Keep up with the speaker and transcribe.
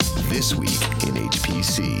This Week in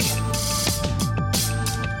HPC.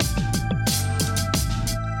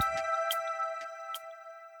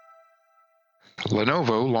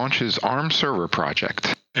 Lenovo launches ARM server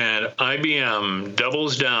project. And IBM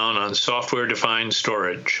doubles down on software-defined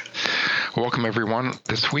storage. Welcome, everyone.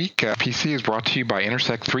 This week, PC is brought to you by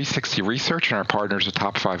Intersect 360 Research and our partners at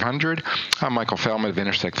Top 500. I'm Michael Fellman of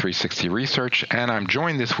Intersect 360 Research, and I'm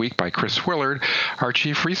joined this week by Chris Willard, our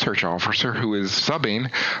Chief Research Officer, who is subbing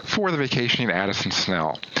for the vacationing Addison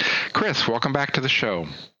Snell. Chris, welcome back to the show.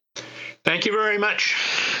 Thank you very much.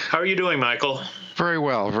 How are you doing, Michael? Very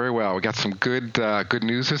well, very well. We got some good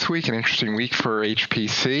news this week, an interesting week for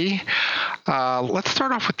HPC. Let's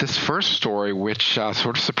start off with this first story, which sort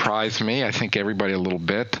of surprised me, I think everybody a little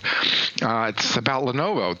bit. It's about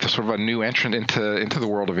Lenovo, sort of a new entrant into the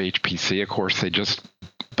world of HPC. Of course, they just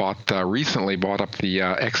recently bought up the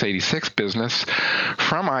x86 business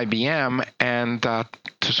from IBM, and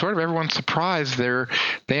to sort of everyone's surprise,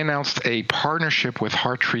 they announced a partnership with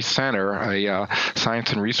Hartree Center, a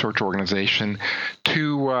science and research organization,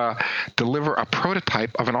 to deliver a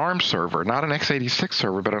prototype of an ARM server, not an x86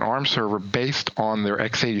 server, but an ARM server based on their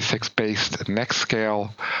x86-based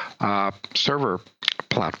NextScale server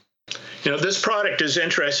platform. You know, this product is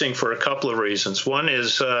interesting for a couple of reasons. One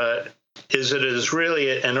is it is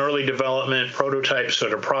really an early development prototype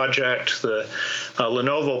sort of project.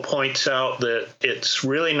 Lenovo points out that it's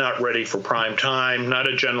really not ready for prime time, not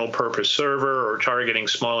a general purpose server or targeting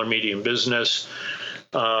small or medium business.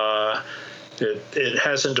 It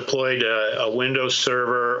hasn't deployed a Windows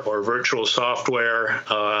server or virtual software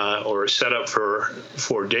or set up for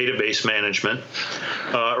database management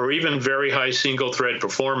or even very high single thread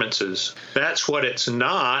performances. That's what it's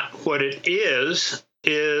not. What it is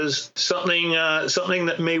something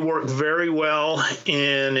that may work very well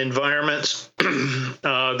in environments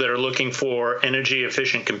that are looking for energy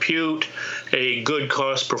efficient compute, a good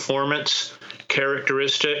cost performance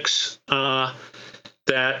characteristics,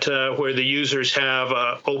 that where the users have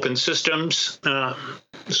open systems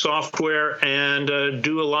software and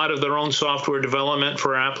do a lot of their own software development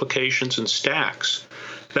for applications and stacks.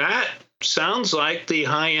 That sounds like the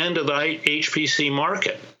high end of the HPC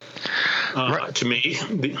market. Right. To me.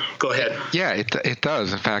 Go ahead. Yeah, it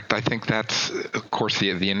does. In fact, I think that's, of course,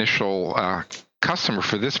 the initial customer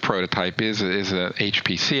for this prototype is a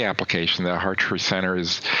HPC application. The Hartree Center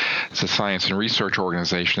is a science and research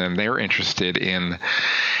organization, and they're interested in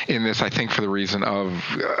this, I think, for the reason of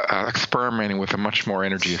experimenting with a much more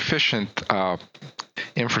energy efficient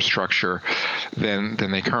infrastructure than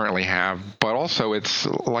they currently have. But also, it's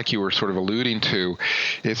like you were sort of alluding to,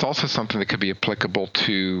 it's also something that could be applicable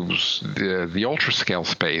to the ultra scale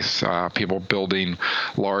space. People building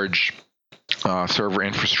large server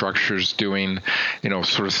infrastructures, doing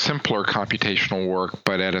sort of simpler computational work,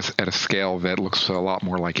 but at a scale that looks a lot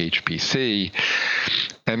more like HPC,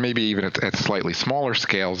 and maybe even at slightly smaller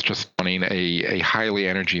scales, just running a highly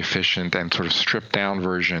energy efficient and sort of stripped down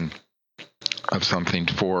version of something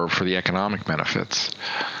for the economic benefits.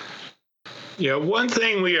 Yeah, one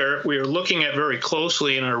thing we are looking at very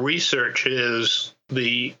closely in our research is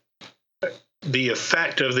the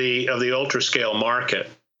effect of the ultra scale market.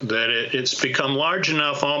 That it's become large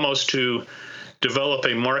enough almost to develop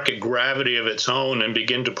a market gravity of its own and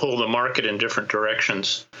begin to pull the market in different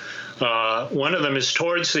directions. One of them is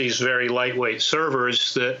towards these very lightweight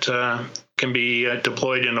servers that can be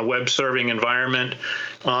deployed in a web serving environment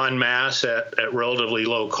en masse at relatively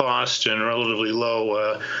low cost and relatively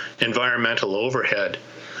low environmental overhead.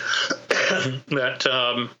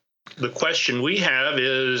 That the question we have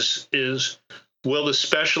is will the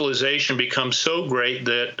specialization become so great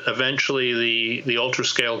that eventually the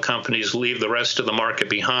ultra-scale companies leave the rest of the market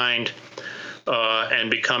behind and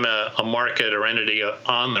become a market or entity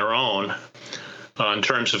on their own in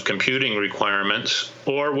terms of computing requirements?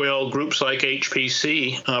 Or will groups like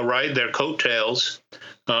HPC ride their coattails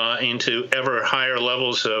into ever higher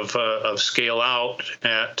levels of scale out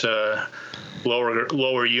at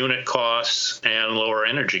lower unit costs and lower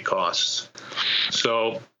energy costs?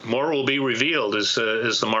 So more will be revealed as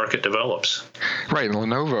the market develops. Right, and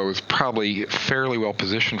Lenovo is probably fairly well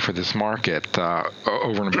positioned for this market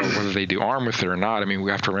over and above whether they do ARM with it or not. I mean,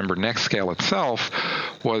 we have to remember NextScale itself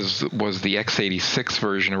was the x86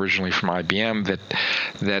 version originally from IBM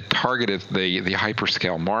that targeted the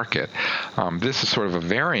hyperscale market. This is sort of a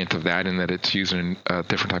variant of that in that it's using a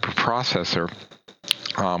different type of processor.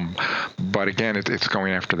 But again, it's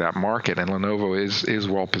going after that market, and Lenovo is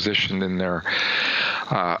well positioned in their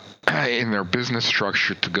business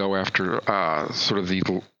structure to go after sort of the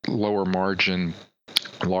lower margin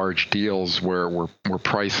large deals where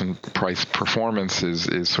price and price performance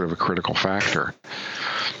is sort of a critical factor.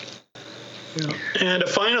 And a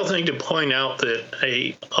final thing to point out that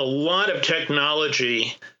a lot of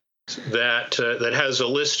technology that has a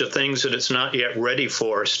list of things that it's not yet ready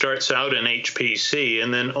for starts out in HPC,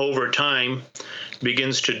 and then over time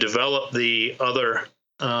begins to develop the other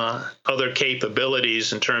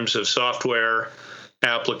capabilities in terms of software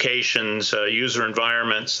applications, user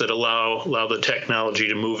environments that allow the technology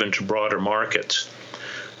to move into broader markets.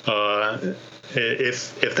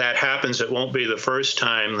 If that happens, it won't be the first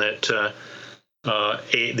time that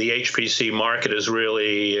the HPC market has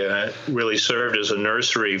really served as a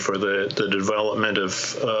nursery for the development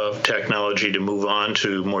of technology to move on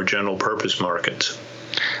to more general purpose markets.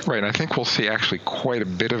 Right, and I think we'll see actually quite a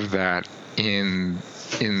bit of that in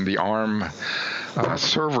the ARM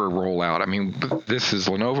server rollout. I mean, this is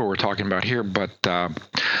Lenovo we're talking about here, but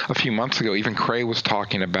a few months ago, even Cray was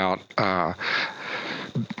talking about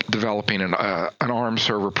developing an ARM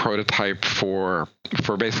server prototype for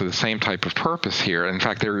basically the same type of purpose here. In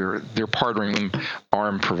fact, they're partnering with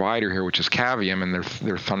ARM provider here, which is Cavium, and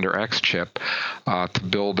their Thunder X chip to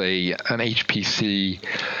build an HPC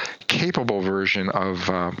capable version of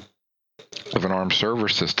an ARM server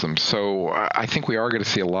system. So I think we are going to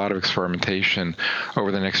see a lot of experimentation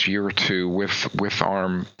over the next year or two with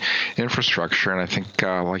ARM infrastructure. And I think,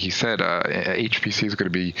 like you said, HPC is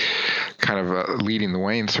going to be kind of leading the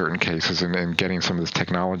way in certain cases and getting some of this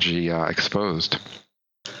technology exposed.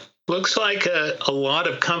 Looks like a lot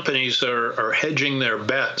of companies are hedging their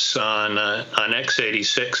bets on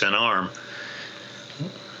x86 and ARM.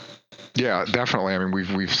 Yeah, definitely. I mean,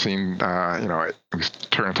 we've seen, we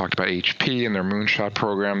certainly talked about HP and their Moonshot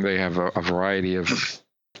program. They have a variety of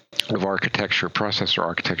architecture, processor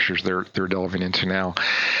architectures they're delving into now,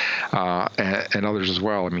 and others as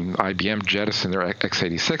well. I mean, IBM jettisoned their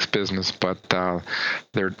x86 business, but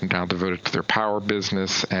they're now devoted to their power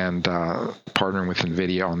business and partnering with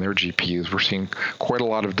NVIDIA on their GPUs. We're seeing quite a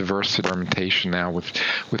lot of diverse experimentation now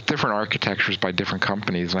with different architectures by different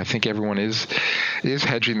companies, and I think everyone is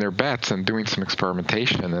hedging their bets and doing some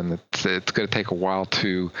experimentation, and it's going to take a while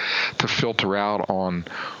to filter out on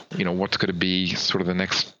what's going to be sort of the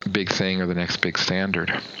next big thing or the next big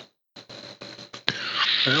standard.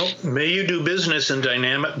 Well, may you do business in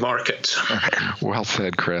dynamic markets. Well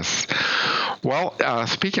said, Chris. Well,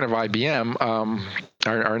 speaking of IBM,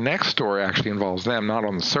 our next story actually involves them, not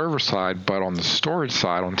on the server side, but on the storage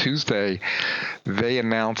side. On Tuesday, they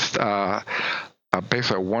announced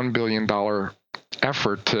basically a $1 billion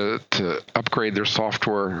effort to upgrade their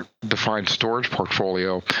software-defined storage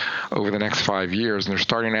portfolio over the next 5 years. And they're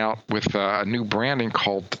starting out with a new branding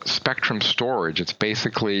called Spectrum Storage. It's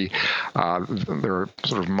basically their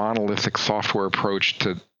sort of monolithic software approach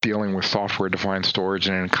to dealing with software-defined storage,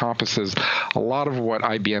 and it encompasses a lot of what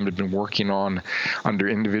IBM had been working on under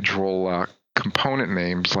individual component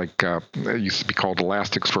names, like it used to be called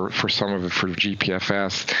Elastics for some of it for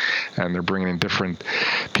GPFS, and they're bringing in different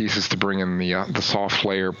pieces to bring in the soft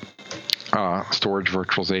layer storage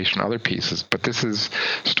virtualization, other pieces. But this is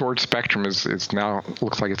Storage Spectrum is now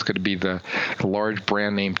looks like it's going to be the large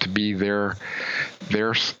brand name to be their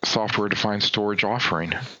software-defined storage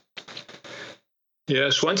offering.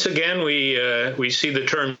 Yes, once again we see the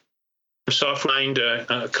term software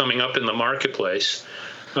coming up in the marketplace.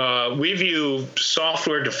 We view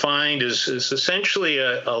software-defined as essentially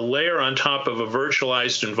a layer on top of a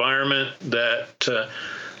virtualized environment that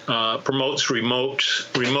promotes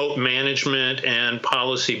remote management and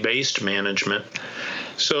policy-based management,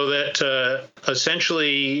 so that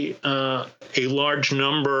essentially a large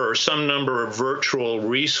number or some number of virtual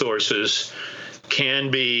resources can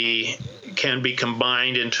be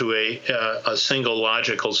combined into a single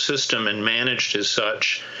logical system and managed as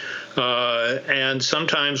such. And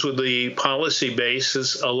sometimes with the policy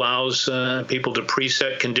basis allows people to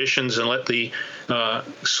preset conditions and let the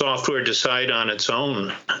software decide on its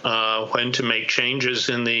own when to make changes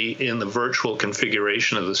in the virtual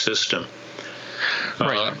configuration of the system.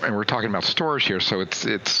 Right, and we're talking about storage here, so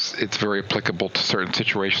it's very applicable to certain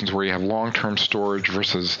situations where you have long-term storage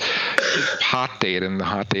versus hot data, and the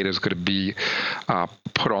hot data is going to be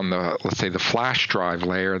put on let's say the flash drive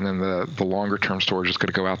layer, and then the longer-term storage is going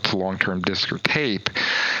to go out to long-term disk or tape.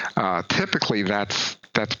 Typically, that's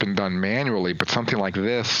been done manually, but something like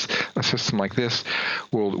this, a system like this,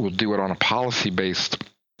 will do it on a policy-based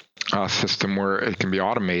system where it can be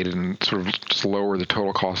automated and sort of just lower the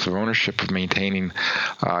total cost of ownership of maintaining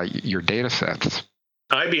your data sets.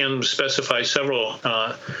 IBM specifies several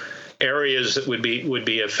areas that would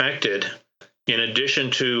be affected. In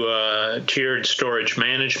addition to tiered storage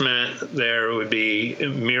management, there would be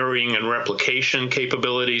mirroring and replication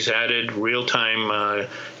capabilities added, real-time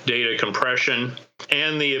data compression,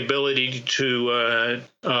 and the ability to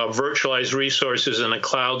virtualize resources in a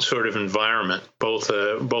cloud sort of environment, both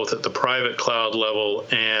at the private cloud level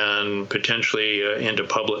and potentially into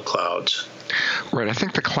public clouds. Right. I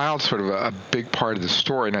think the cloud's sort of a big part of the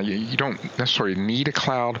story. Now, you don't necessarily need a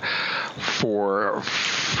cloud for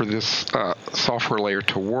this software layer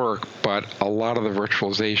to work, but a lot of the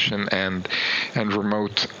virtualization and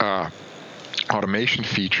remote automation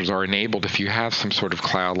features are enabled if you have some sort of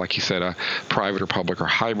cloud, like you said, a private or public or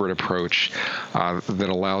hybrid approach that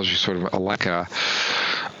allows you sort of like a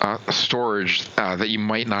storage that you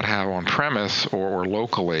might not have on premise or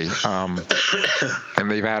locally. And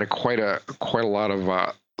they've added quite a lot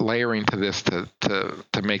of layering to this to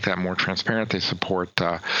make that more transparent. They support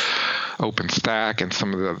OpenStack and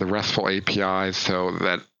some of the RESTful APIs, so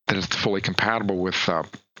that it's fully compatible with sort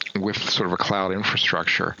of a cloud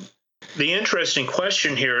infrastructure. The interesting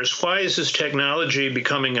question here is, why is this technology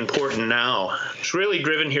becoming important now? It's really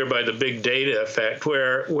driven here by the big data effect,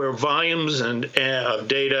 where volumes of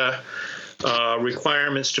data,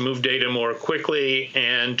 requirements to move data more quickly,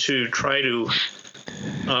 and to try to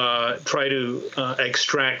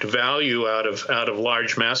extract value out of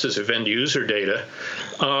large masses of end user data,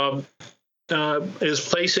 is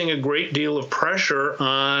placing a great deal of pressure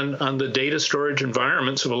on the data storage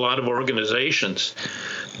environments of a lot of organizations.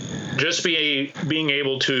 Just being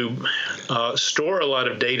able to store a lot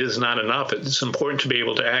of data is not enough. It's important to be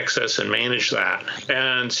able to access and manage that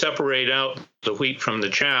and separate out the wheat from the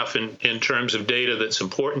chaff in terms of data that's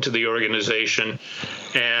important to the organization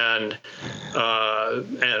and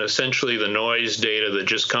essentially the noise data that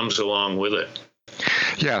just comes along with it.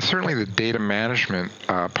 Yeah, certainly the data management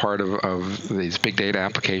part of these big data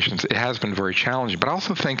applications, it has been very challenging. But I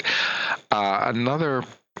also think another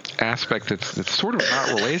aspect that's sort of not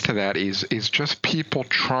related to that is just people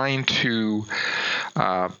trying to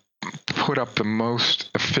put up the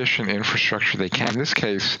most efficient infrastructure they can. In this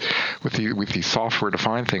case, with these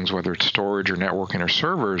software-defined things, whether it's storage or networking or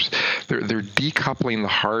servers, they're decoupling the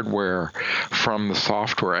hardware from the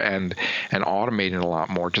software and automating a lot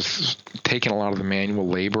more, just taking a lot of the manual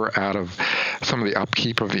labor out of some of the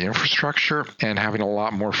upkeep of the infrastructure and having a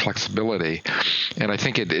lot more flexibility. And I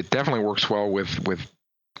think it definitely works well with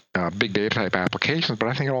big data type applications, but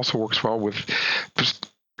I think it also works well with just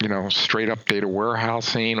straight up data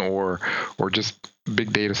warehousing or just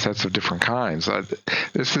big data sets of different kinds.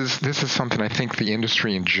 This is something I think the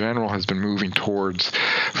industry in general has been moving towards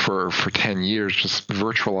for 10 years, just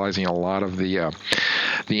virtualizing a lot of the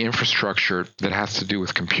infrastructure that has to do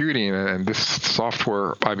with computing. And this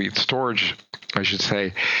software, storage, I should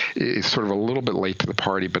say, is sort of a little bit late to the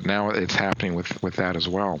party, but now it's happening with that as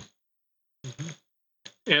well.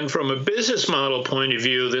 And from a business model point of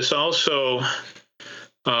view, this also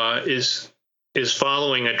is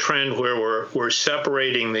following a trend where we're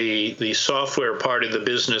separating the software part of the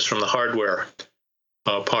business from the hardware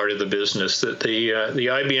part of the business. That the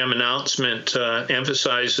IBM announcement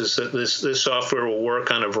emphasizes that this software will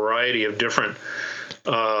work on a variety of different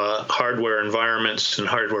hardware environments and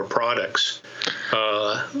hardware products.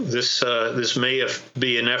 This may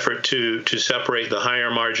be an effort to separate the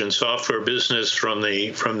higher margin software business from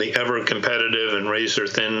the ever competitive and razor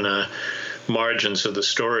thin margins of the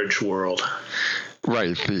storage world.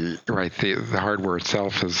 Right. The hardware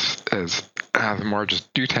itself is the margins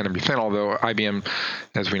do tend to be thin, although IBM,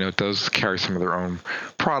 as we know, does carry some of their own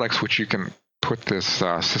products, which you can put this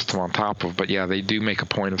system on top of. But yeah, they do make a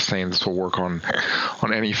point of saying this will work on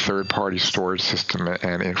any third-party storage system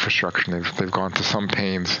and infrastructure. And they've gone to some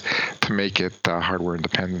pains to make it hardware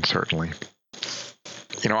independent, certainly.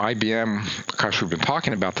 IBM, gosh, we've been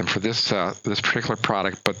talking about them for this particular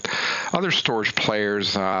product, but other storage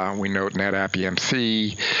players, we note NetApp,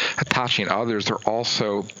 EMC, Hitachi, and others, are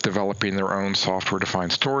also developing their own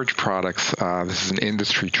software-defined storage products. This is an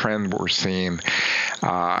industry trend we're seeing,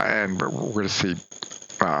 and we're going to see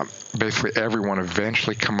basically everyone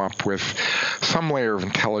eventually come up with some layer of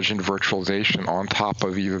intelligent virtualization on top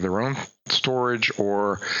of either their own storage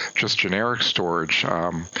or just generic storage.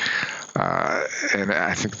 And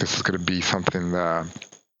I think this is going to be something that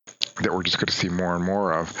we're just going to see more and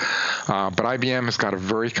more of. But IBM has got a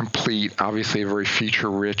very complete, obviously a very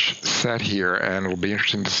feature-rich set here, and it'll be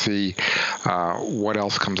interesting to see what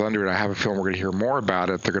else comes under it. I have a feeling we're going to hear more about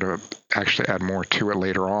it. They're going to actually add more to it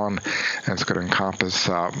later on, and it's going to encompass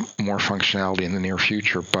more functionality in the near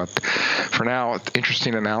future. But for now,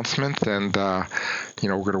 interesting announcement, and we're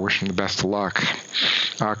going to wish them the best of luck.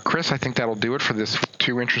 Chris, I think that'll do it for this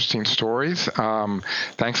 2 interesting stories.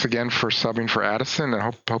 Thanks again for subbing for Addison, and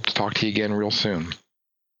hope to talk to you again real soon.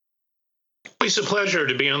 It's a pleasure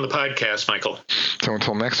to be on the podcast, Michael. So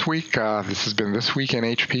until next week, this has been This Week in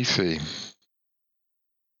HPC.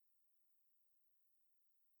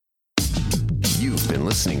 You've been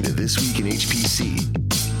listening to This Week in HPC.